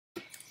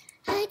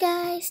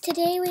guys,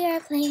 today we are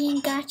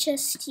playing Gacha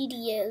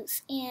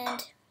Studios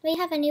and we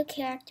have a new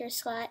character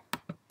slot,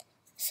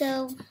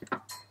 so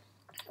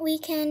we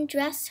can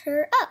dress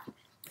her up.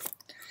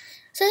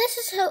 So this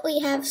is what we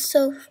have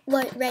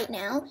right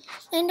now,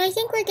 and I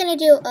think we're gonna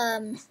do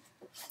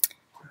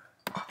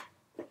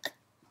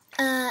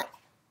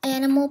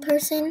animal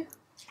person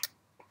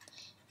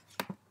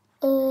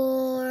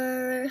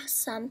or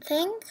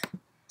something.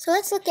 So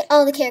let's look at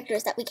all the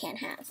characters that we can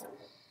have.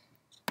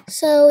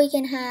 So we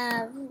can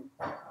have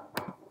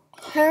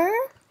her.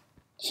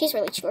 She's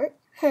really short.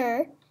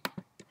 Her.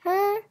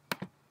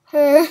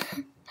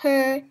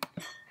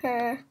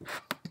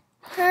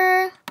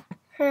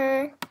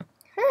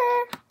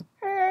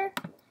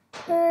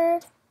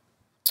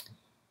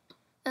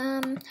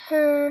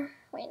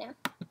 Wait now.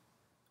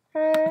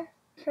 Her.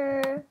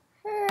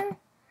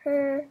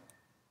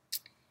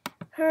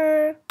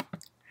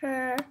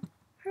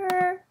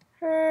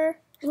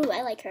 Ooh,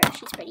 I like her.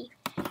 She's pretty.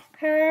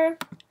 Her.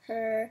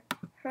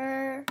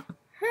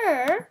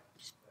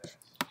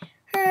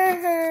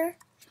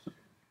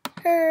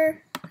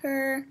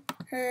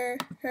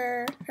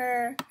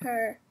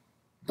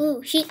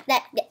 Ooh,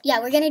 yeah,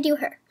 we're gonna do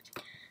her.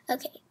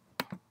 Okay,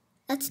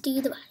 let's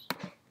do the body.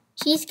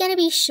 She's gonna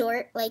be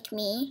short like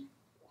me.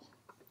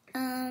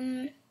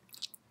 Then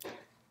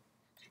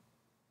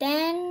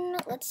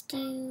let's get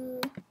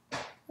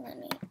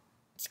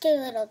a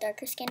little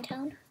darker skin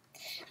tone.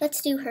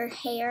 Let's do her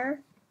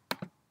hair.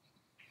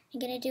 I'm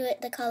gonna do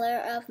it the color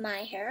of my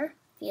hair,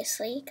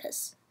 obviously,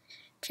 because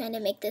I'm trying to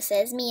make this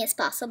as me as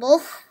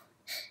possible.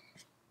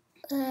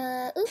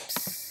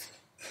 Oops.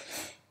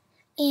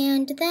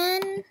 And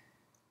then,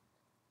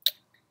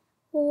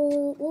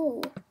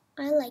 ooh,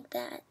 I like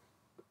that.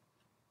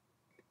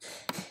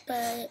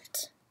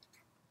 But,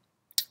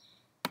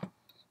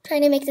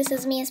 trying to make this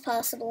as me as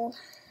possible.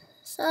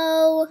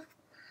 So,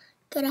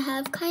 gonna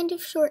have kind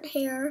of short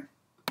hair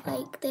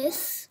like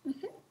this.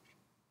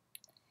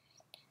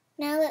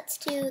 Now let's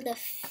do the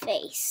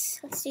face.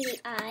 Let's do the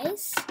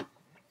eyes.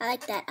 I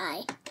like that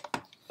eye.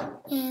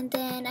 And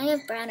then I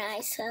have brown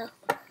eyes, so.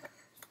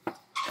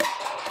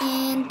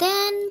 And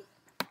then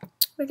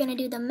we're gonna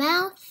do the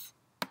mouth.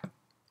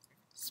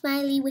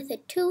 Smiley with a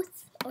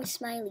tooth or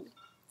smiley.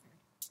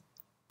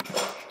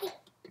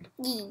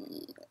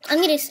 I'm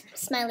gonna do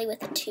smiley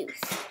with a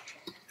tooth.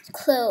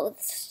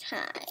 Clothes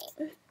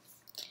time.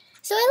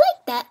 So I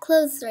like that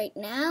clothes right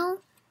now.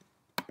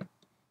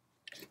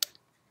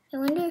 I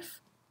wonder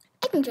if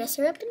I can dress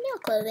her up in male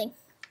clothing.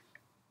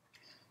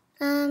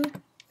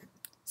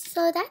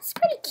 So that's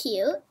pretty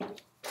cute.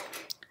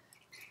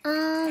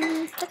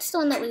 That's the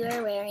one that we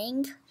were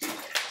wearing.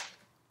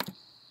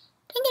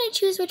 I'm gonna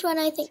choose which one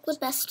I think would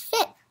best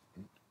fit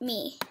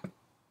me.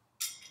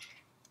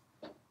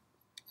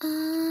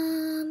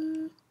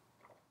 I'm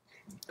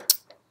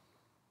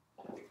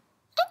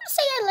gonna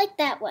say I like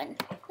that one.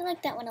 I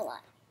like that one a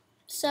lot.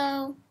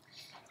 So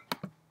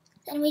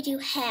then we do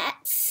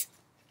hats.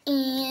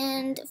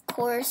 And, of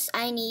course,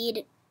 I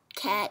need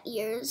cat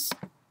ears,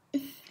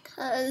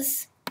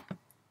 because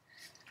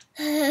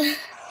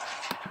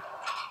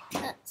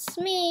that's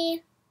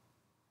me.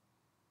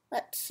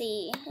 Let's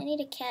see, I need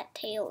a cat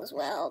tail as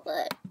well,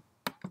 but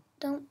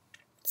don't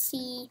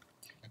see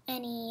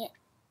any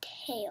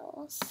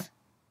tails.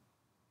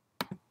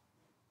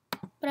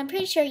 But I'm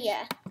pretty sure,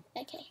 yeah,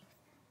 okay.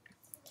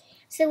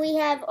 So we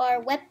have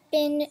our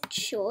weapon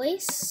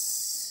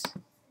choice.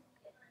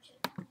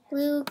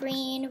 Blue,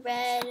 green,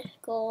 red,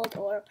 gold,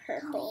 or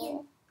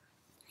purple.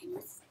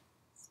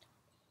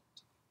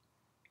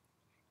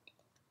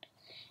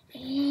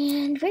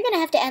 And we're going to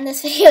have to end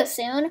this video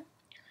soon.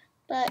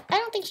 But I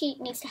don't think she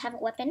needs to have a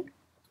weapon.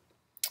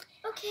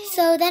 Okay.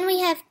 So then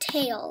we have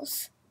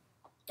tails.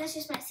 That's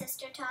just my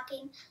sister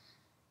talking.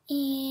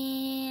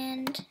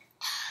 And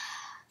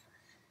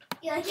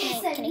yeah, like I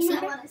said, you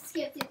might want to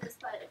skip through this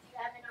part if you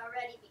haven't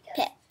already, because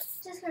pets. It's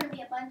just going to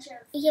be a bunch of...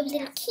 We have a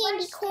little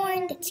candy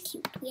corn. That's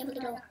cute. We have a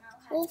little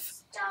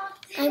wolf.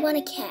 I want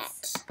a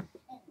cat.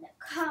 In the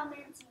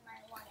comments, you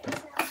might want to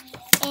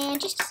tell me.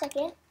 And just a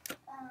second.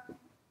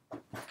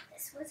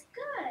 This was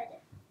good.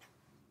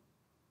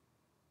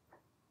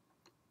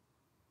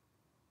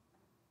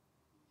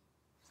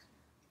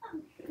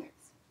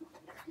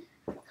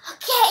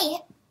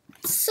 Okay.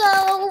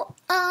 So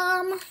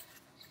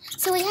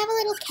we have a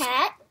little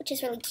cat, which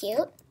is really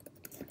cute.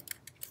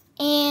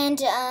 And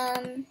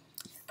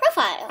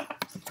profile.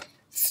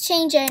 Let's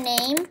change our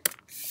name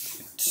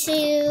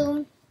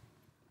to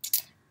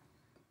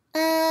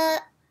I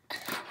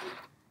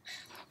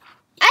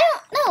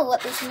don't know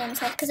what we should name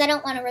ourselves because I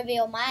don't want to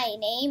reveal my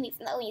name,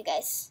 even though you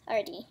guys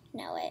already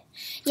know it.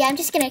 Yeah, I'm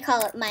just gonna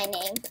call it my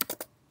name.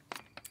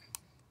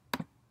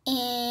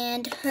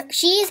 And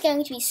she is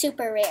going to be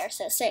super rare,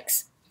 so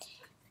 6.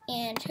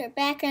 And her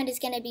background is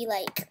gonna be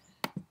like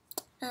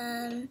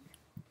the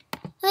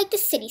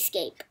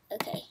cityscape.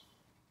 Okay.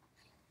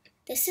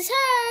 This is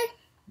her.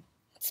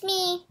 It's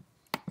me.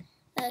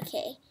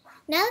 Okay.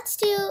 Now let's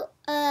do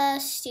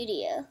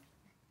studio.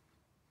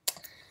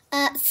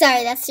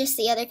 Sorry, that's just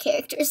the other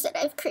characters that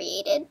I've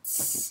created.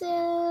 So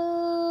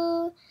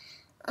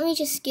let me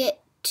just get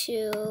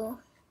to,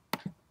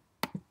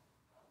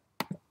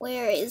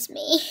 where is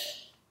me?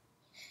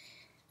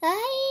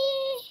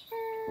 I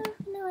have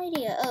no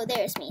idea. Oh,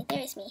 there's me.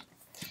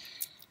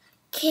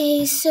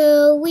 Okay,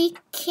 so we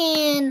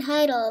can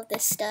hide all of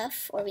this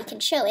stuff, or we can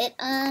show it.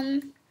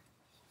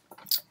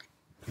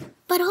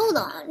 But hold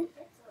on.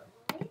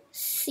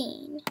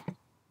 Scene.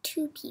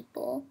 2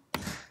 people.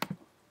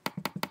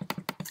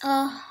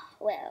 Oh,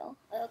 well,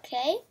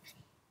 okay.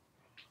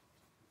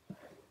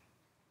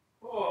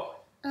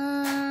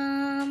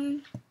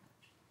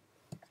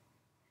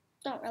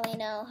 Don't really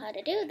know how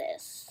to do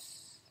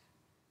this.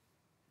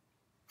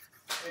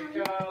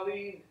 Hey,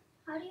 Colleen.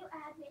 How do you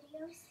add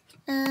videos?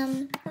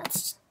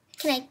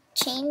 Can I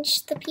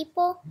change the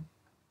people?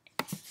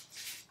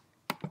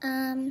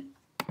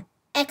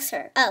 X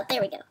her. Oh,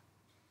 there we go.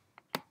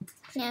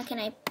 Now can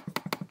I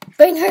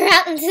bring her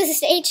out into the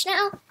stage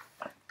now?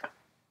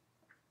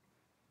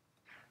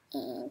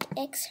 And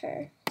X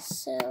her.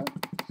 So,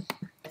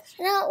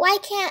 no, why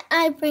can't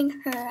I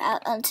bring her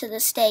out onto the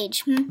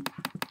stage?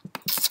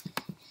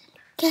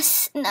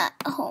 Guess not.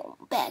 Home,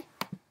 back.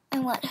 I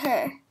want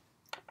her.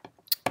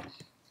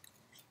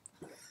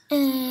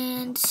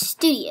 And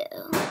studio.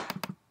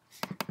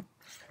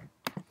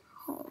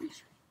 Home.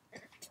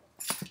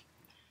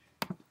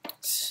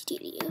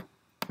 Studio.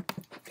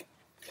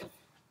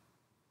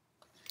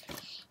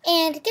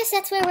 And I guess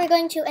that's where we're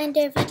going to end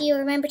our video.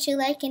 Remember to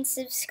like and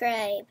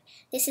subscribe.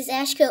 This is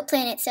Ashcoat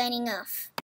Planet signing off.